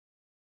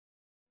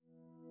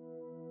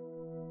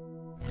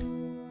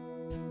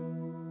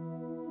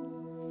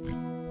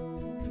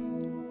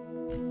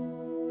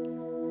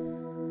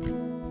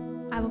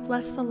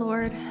bless the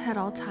Lord at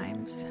all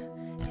times.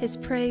 His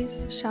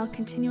praise shall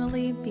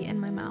continually be in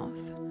my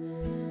mouth.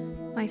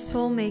 My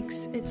soul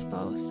makes its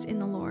boast in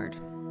the Lord.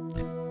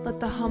 Let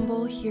the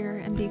humble hear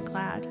and be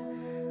glad.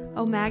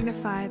 O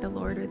magnify the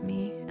Lord with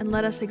me, and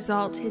let us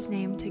exalt his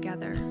name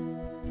together.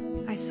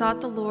 I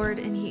sought the Lord,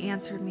 and he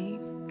answered me.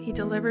 He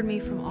delivered me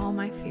from all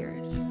my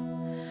fears.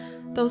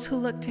 Those who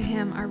look to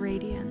him are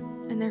radiant,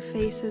 and their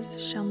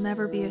faces shall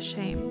never be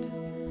ashamed.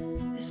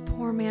 This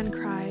poor man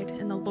cried,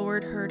 and the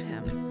Lord heard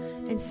him,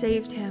 and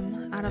saved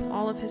him out of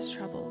all of his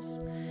troubles.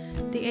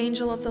 The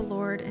angel of the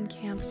Lord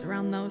encamps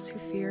around those who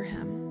fear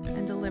him,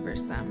 and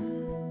delivers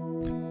them.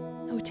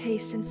 O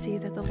taste and see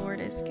that the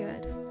Lord is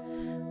good.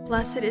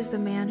 Blessed is the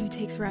man who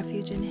takes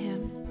refuge in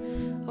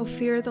him. O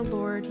fear the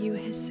Lord, you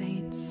his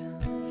saints,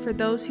 for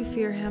those who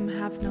fear him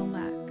have no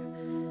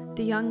lack.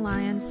 The young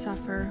lions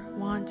suffer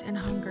want and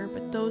hunger,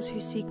 but those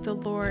who seek the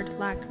Lord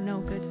lack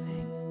no good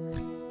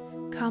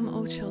thing. Come,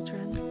 O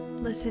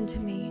children, listen to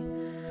me.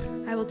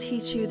 I will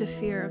teach you the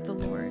fear of the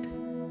Lord.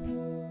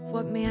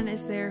 What man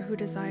is there who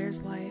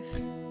desires life,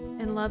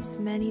 and loves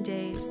many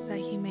days that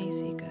he may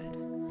see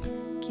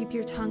good? Keep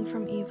your tongue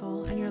from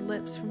evil, and your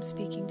lips from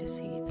speaking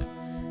deceit.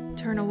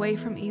 Turn away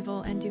from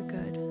evil and do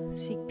good.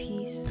 Seek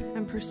peace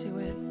and pursue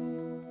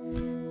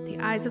it. The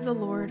eyes of the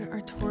Lord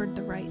are toward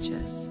the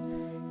righteous,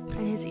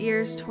 and his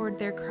ears toward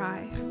their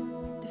cry.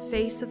 The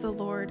face of the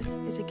Lord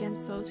is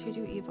against those who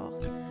do evil,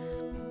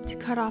 to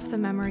cut off the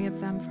memory of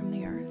them from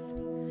the earth.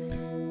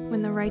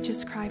 When the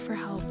righteous cry for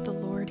help, the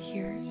Lord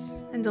hears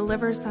and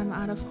delivers them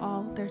out of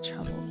all their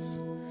troubles.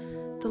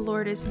 The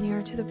Lord is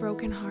near to the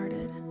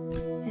brokenhearted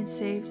and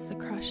saves the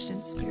crushed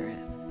in spirit.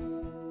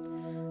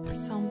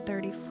 Psalm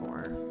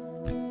 34.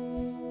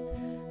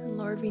 And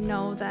Lord, we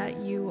know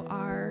that you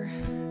are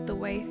the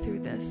way through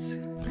this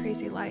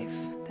crazy life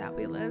that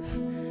we live.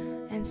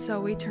 And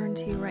so we turn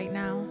to you right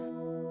now,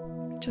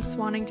 just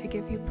wanting to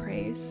give you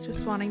praise,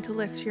 just wanting to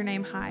lift your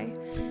name high,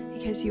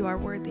 because you are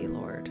worthy,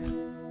 Lord.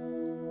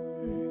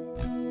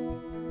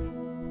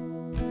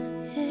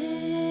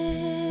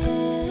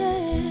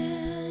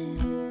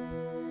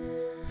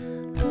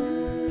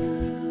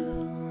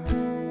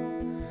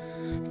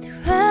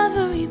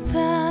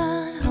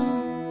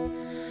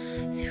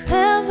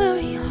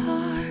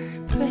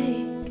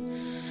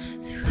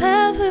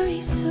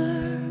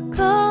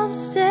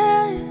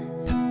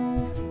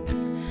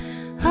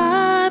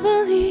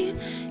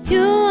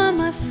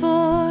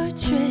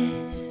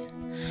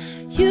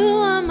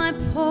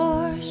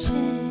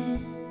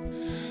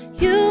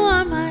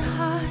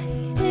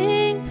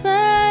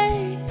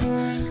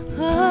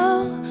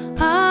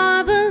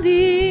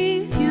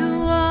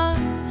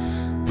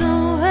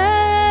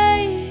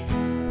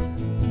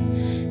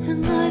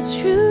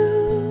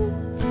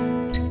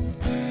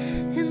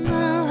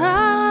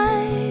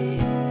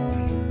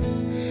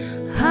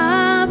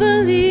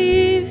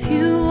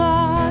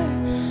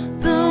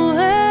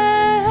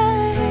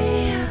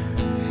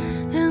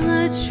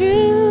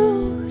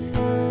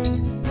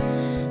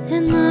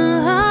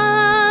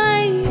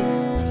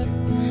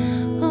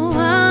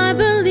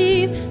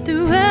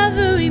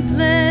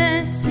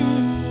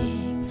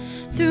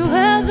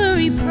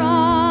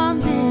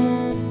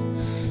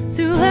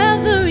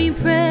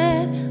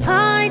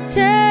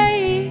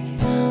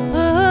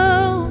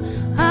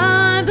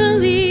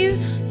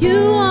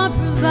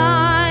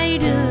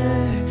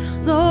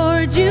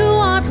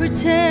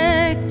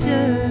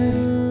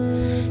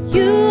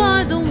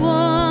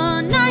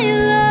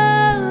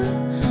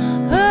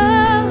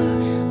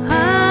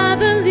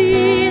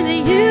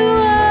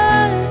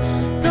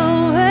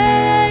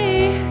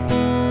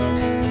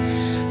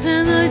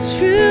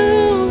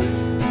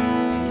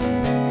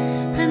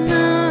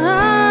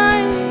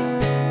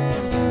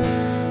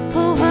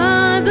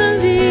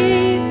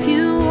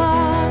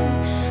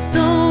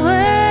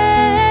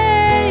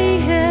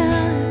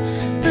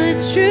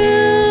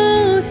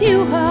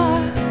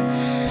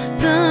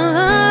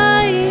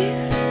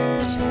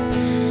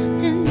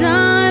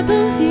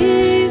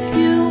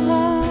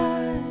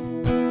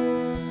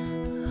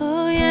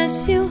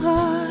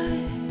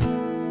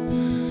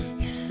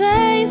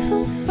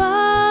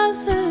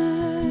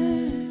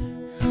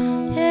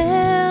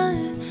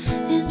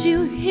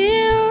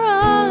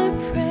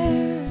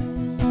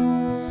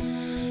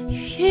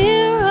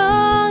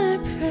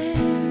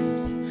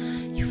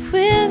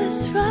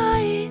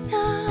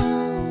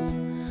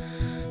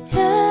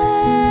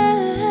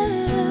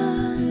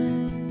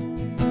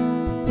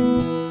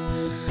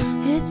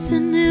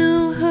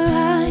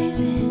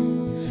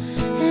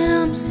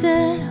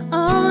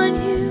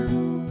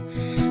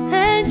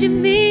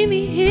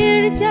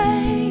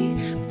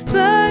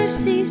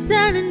 Mercies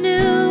that are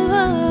new.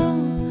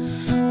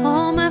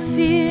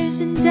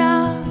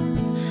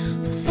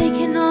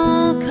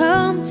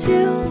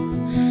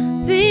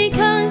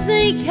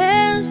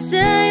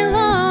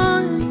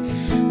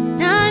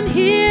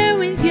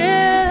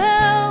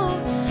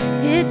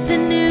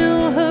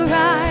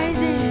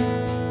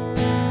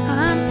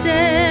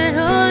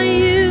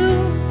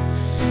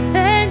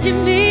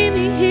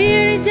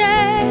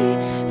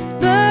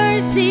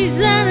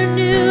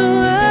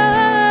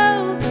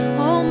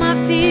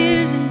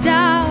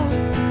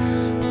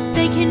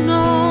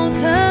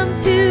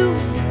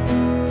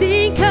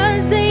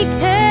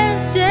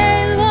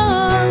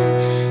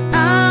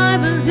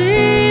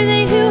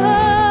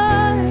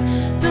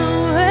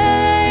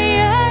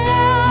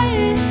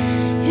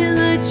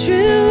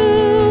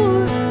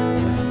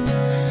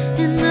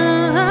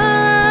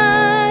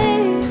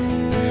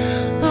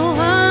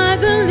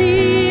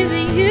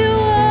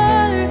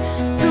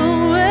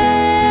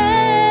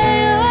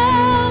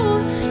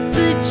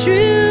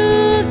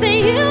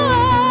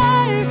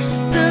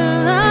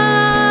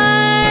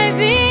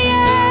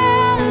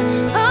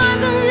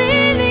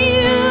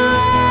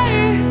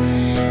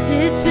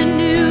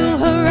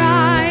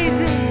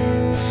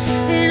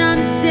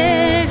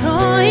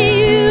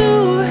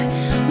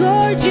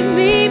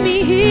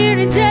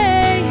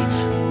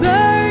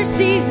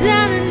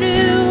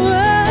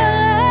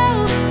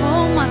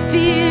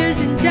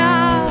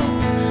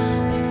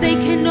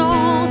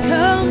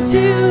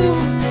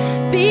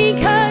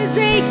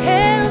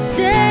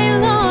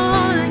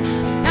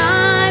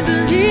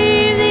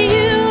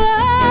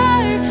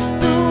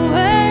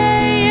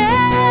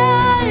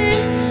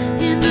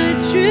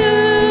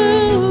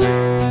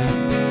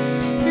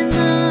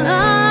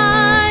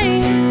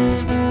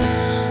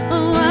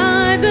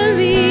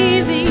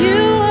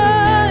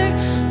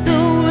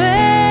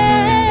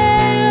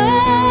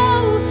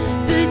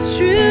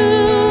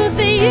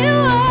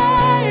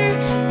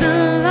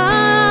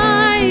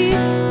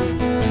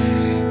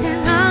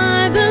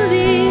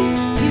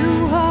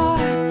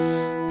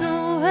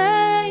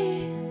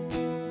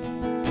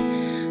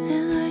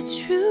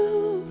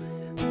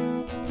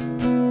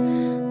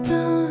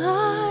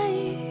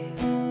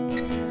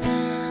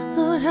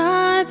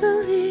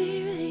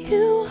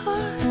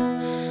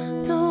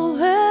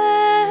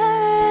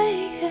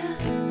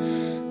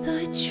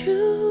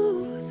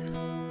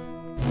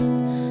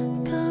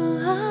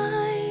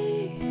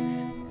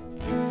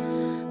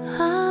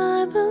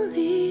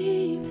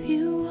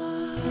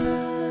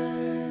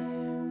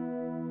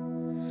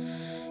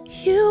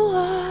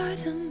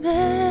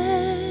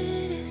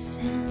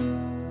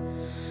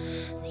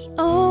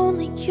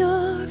 only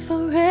cure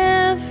for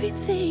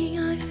everything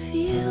I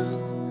feel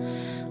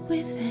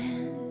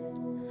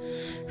within,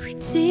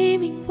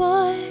 redeeming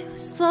what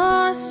was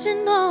lost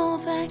and all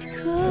that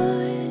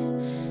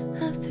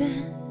could have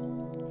been.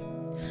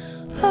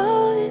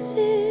 Oh, this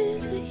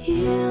is a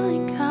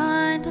healing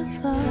kind of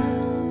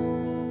love.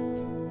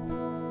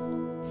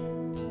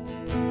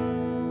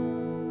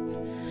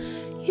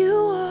 You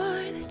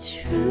are the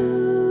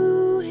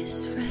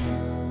truest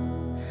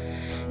friend,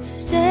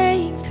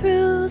 staying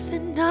through the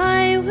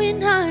night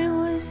when I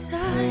was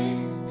at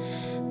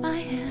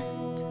my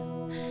end,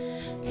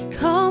 and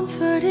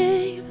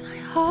comforting my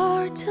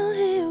heart till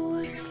it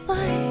was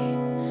light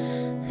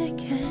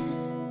again.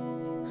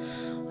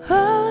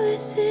 Oh,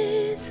 this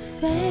is a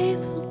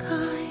faithful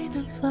kind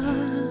of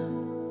love.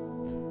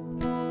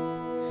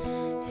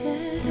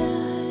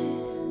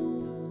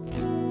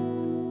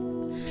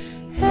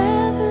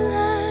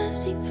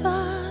 Everlasting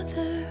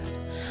Father,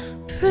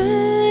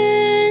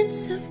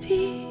 Prince of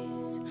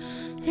Peace,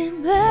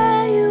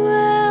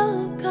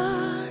 Emmanuel,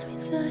 God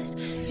with us,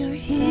 you're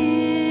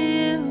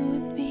here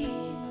with me.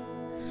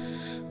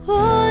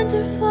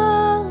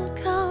 Wonderful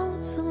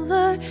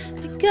Counselor,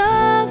 the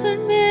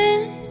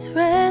government is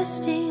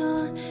resting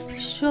on your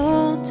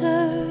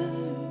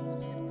shoulders.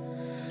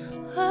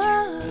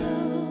 Oh,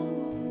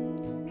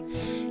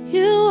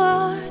 you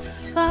are the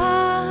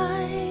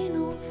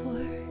final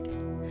word,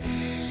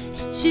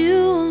 and you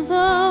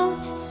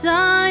alone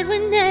decide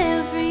when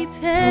every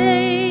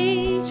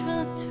page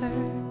will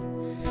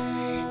turn.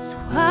 So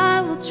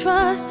I will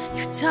trust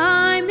your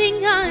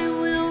timing, I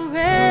will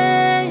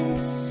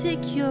rest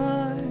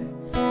secure.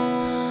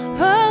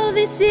 Oh,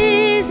 this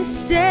is a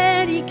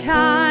steady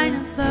kind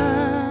of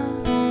love.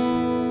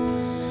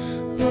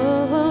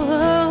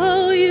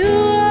 Oh, you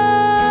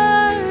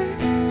are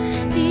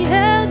the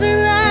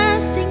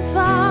everlasting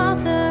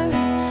Father,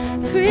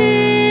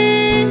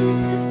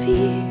 Prince of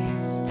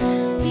Peace,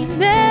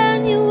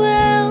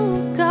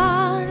 Emmanuel,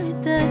 God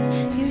with us,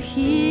 you're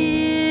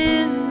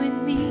here with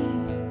me.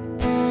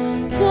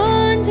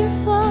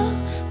 Wonderful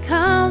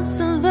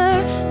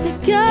Counselor, the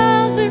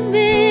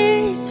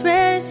government is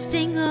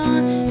resting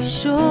on your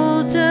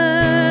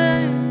shoulders.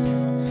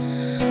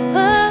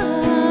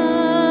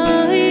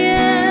 Oh,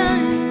 yeah.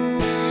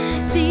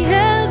 The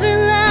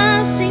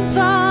everlasting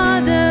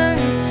Father,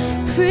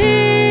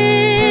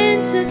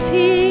 Prince of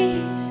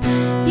Peace,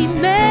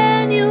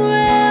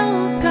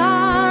 Emmanuel,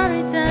 God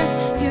with us,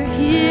 you're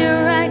here,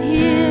 right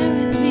here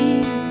with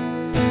me.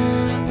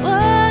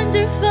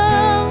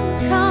 Wonderful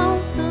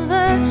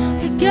Counselor,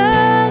 the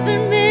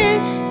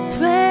government is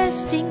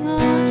resting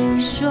on your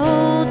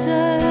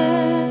shoulders.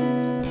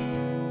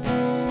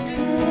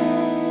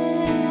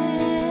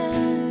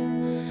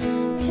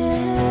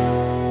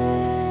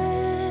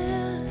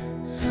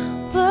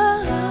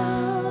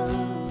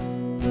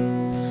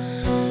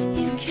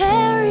 You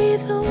carry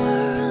the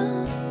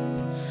world,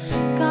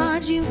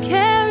 God, you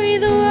carry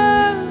the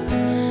world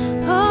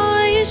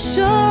on your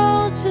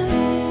shoulders.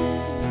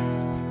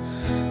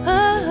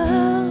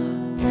 Oh,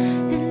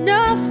 and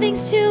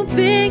nothing's too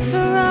big for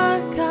our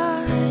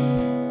God.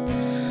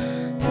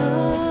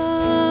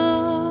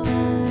 Oh,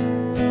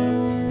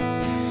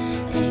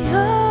 and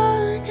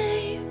your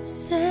name,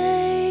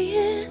 say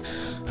it,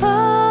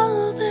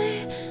 all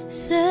they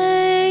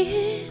say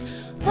it,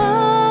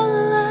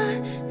 all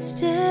I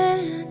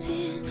stand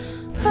in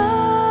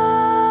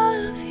awe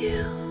of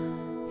you.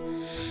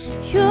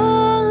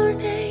 Your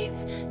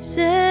names,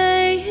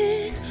 say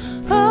it,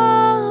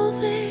 all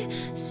they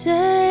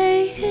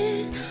say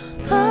it,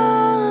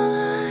 all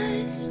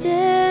I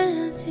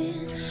stand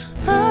in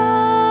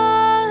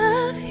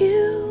awe of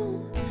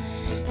you.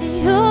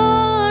 And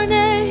your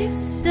names,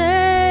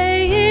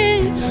 say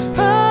it,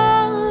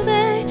 all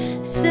they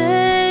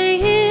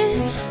say it,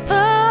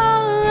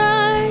 all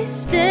I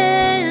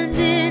stand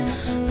in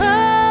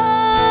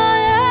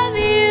awe of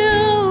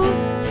you.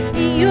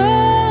 And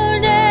your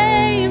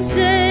name,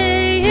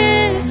 say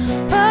it,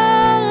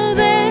 all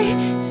they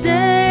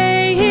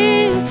say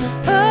it,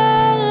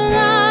 all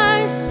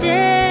I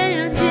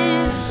stand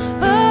in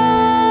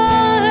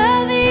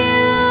awe of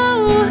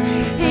you.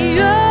 And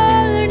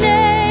your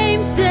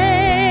name,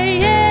 say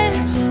it,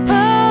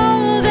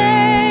 all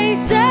they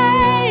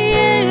say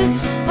it,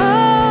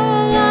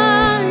 all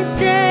I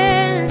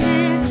stand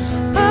in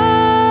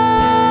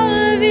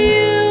awe of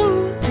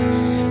you.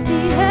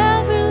 The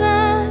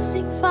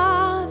everlasting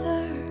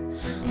Father,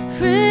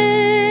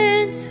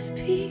 Prince of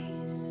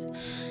Peace,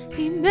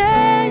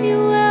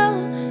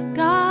 Emmanuel,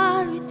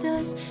 God with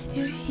us,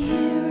 you're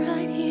here,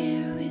 right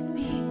here with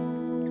me.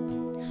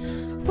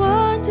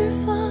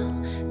 Wonderful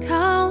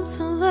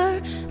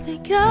Counselor, the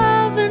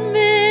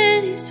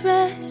government is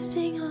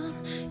resting on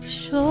your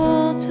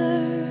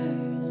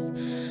shoulders.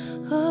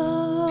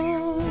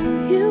 Oh,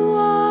 you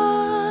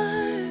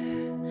are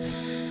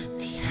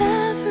the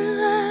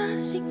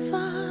everlasting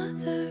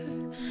Father,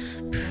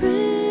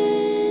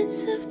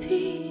 Prince of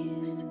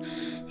Peace,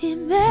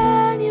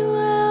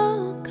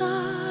 Emmanuel,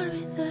 God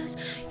with us,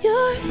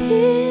 you're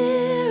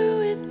here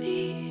with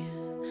me.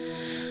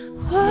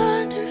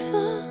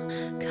 Wonderful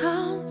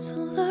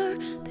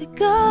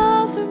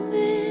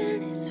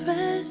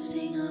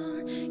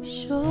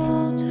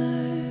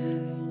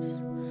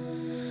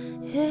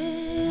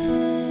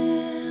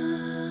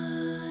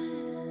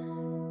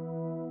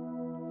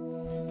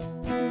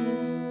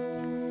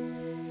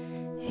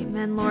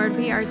Amen, Lord.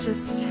 We are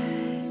just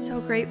so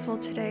grateful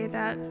today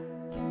that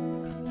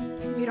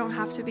we don't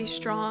have to be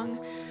strong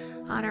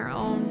on our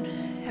own,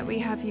 that we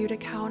have you to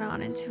count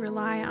on and to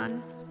rely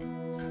on.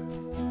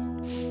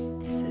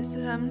 This is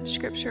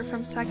scripture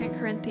from 2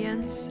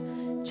 Corinthians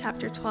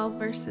chapter 12,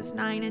 verses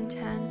 9 and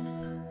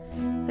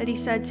 10. That he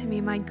said to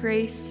me, "My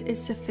grace is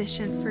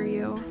sufficient for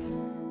you,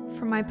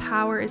 for my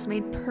power is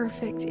made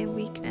perfect in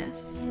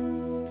weakness.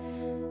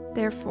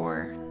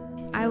 Therefore,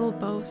 I will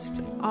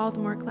boast all the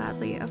more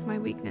gladly of my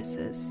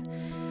weaknesses,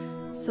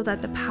 so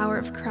that the power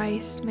of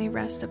Christ may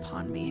rest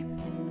upon me.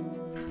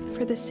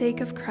 For the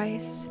sake of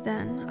Christ,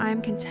 then, I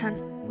am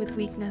content with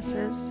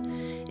weaknesses,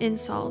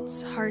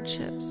 insults,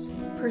 hardships,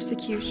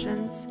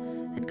 persecutions,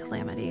 and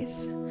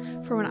calamities.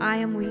 For when I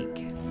am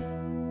weak,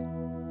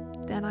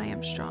 then I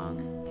am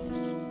strong."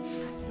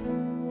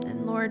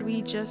 And Lord,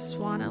 we just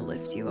want to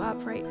lift you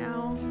up right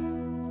now.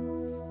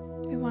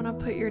 We want to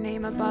put your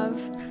name above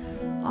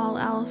all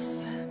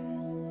else.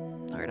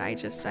 Lord, I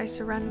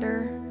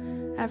surrender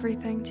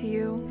everything to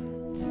you,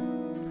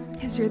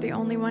 because you're the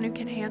only one who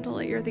can handle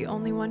it. You're the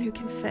only one who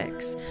can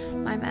fix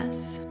my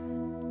mess.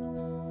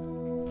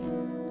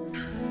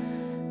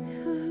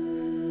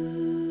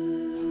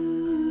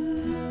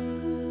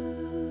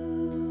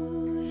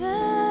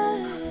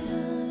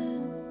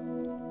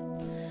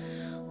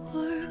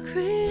 Were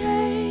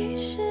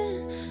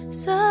creation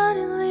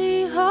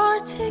suddenly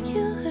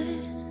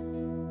articulate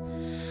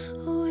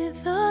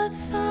with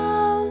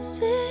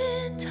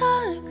 1,000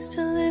 tongues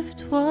to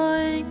lift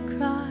one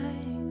cry,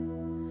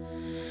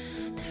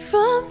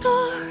 from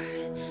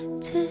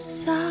north to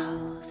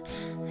south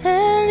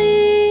and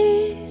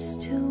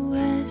east to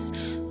west,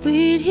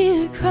 we'd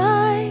hear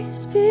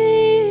Christ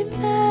be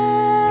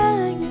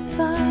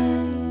magnified.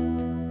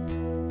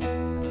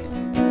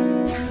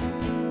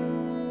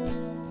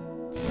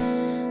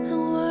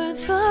 And were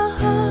the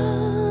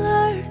whole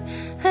earth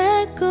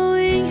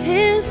echoing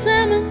his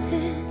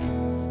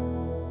eminence,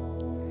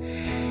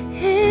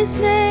 his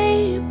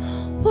name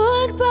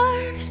would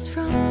burst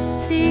from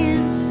sea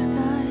and sky.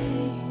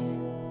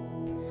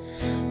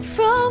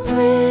 From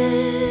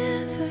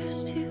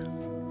rivers to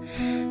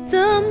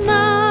the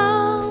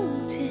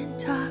mountain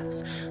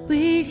tops,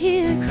 we'd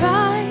hear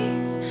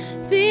Christ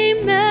be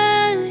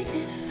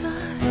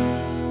magnified.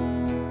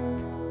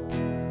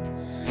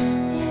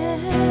 Yeah.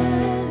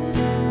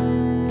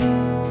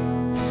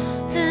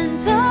 And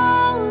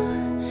oh,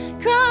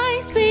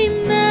 Christ be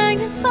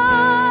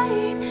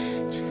magnified.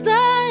 Just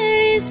let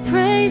his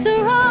praise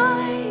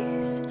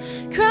arise.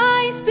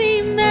 Christ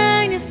be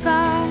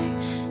magnified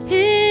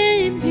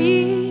in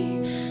me.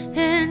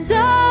 And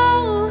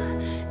oh,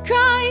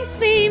 Christ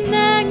be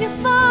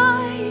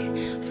magnified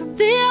from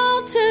the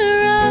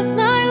altar of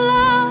my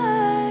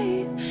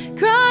life.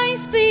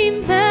 Christ be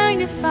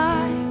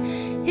magnified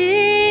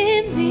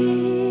in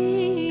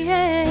me.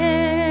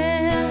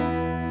 Yeah.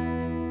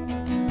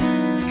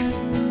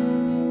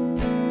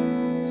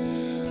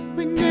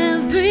 When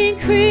every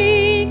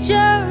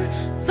creature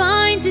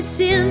finds its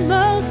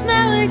inmost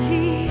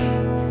melody,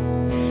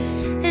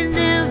 and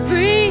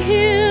every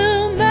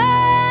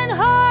human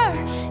heart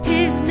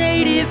his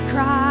native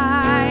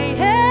cry,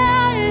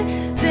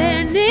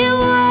 then it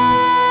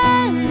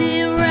one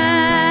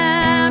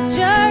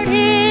enraptured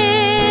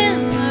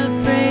hymn of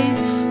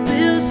praise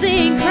will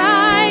sing,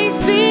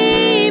 Christ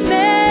be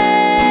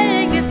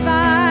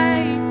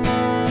magnified.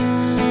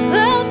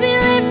 Will be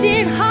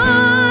lifted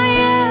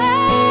higher,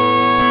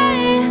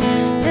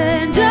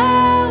 and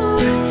oh,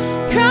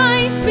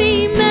 Christ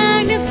be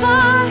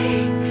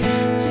magnified.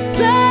 Just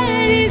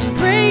let his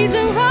praise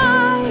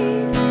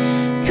arise.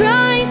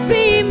 Christ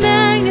be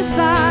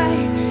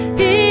magnified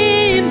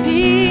in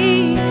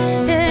me.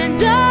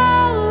 And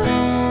oh,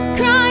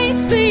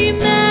 Christ be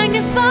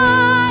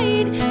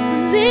magnified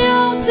from the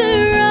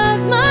altar of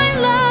my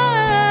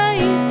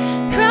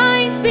life.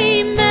 Christ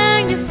be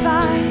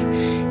magnified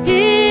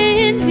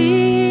in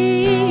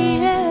me.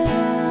 Yeah.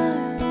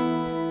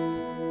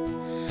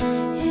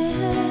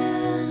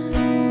 Yeah.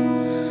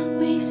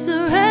 We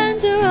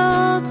surrender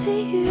all to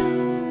you.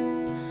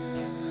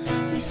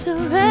 We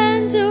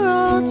surrender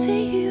all to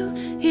you.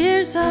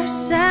 Here's our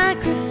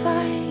sacrifice.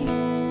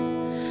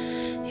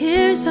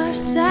 Here's our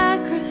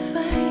sacrifice.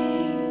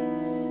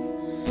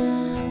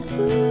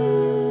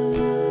 Ooh,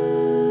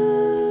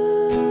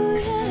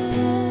 yeah.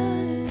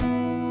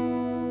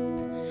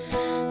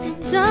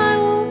 And I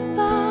won't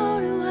bow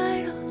to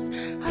idols.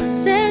 I'll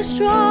stand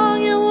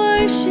strong and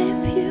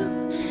worship you.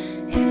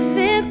 If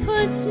it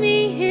puts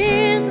me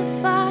in the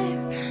fire,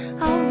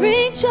 I'll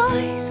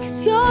rejoice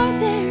 'cause you're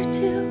there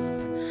too.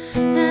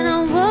 And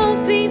I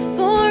won't be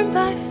formed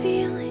by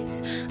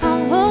feelings.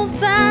 I'll hold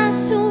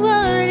fast to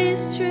what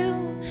is true.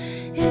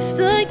 If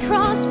the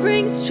cross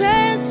brings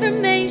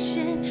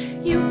transformation,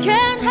 you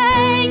can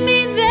hang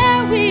me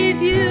there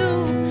with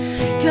you.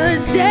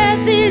 'Cause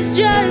death is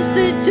just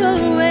the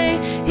doorway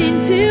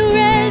into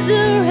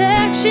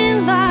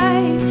resurrection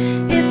life.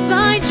 If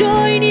I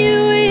join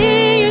you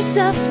in your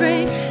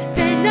suffering,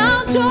 then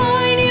I'll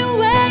join you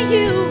where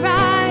you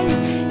rise.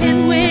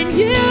 And when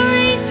you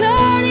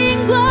return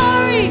in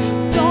glory,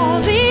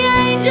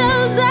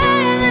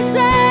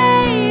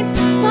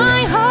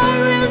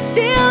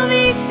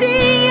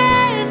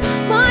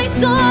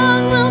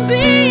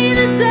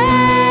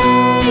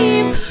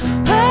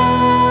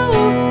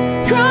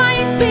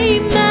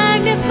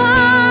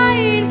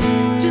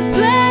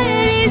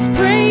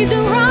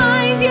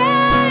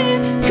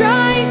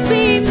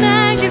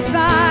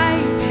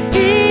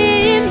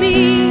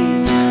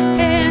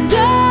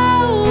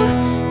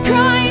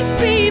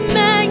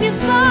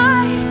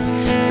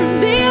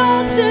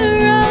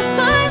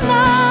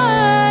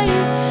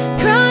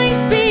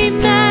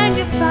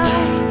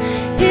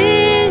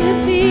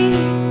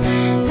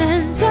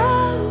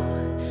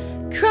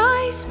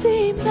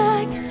 be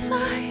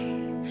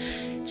magnified.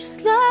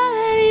 Just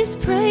let His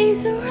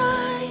praise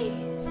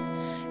arise.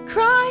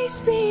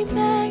 Christ be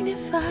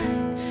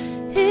magnified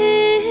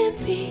in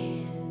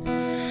me.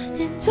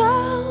 And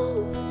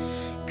oh,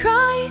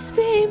 Christ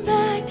be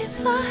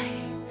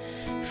magnified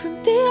from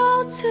the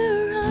altar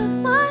of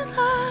my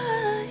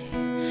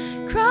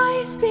life.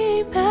 Christ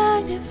be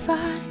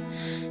magnified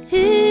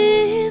in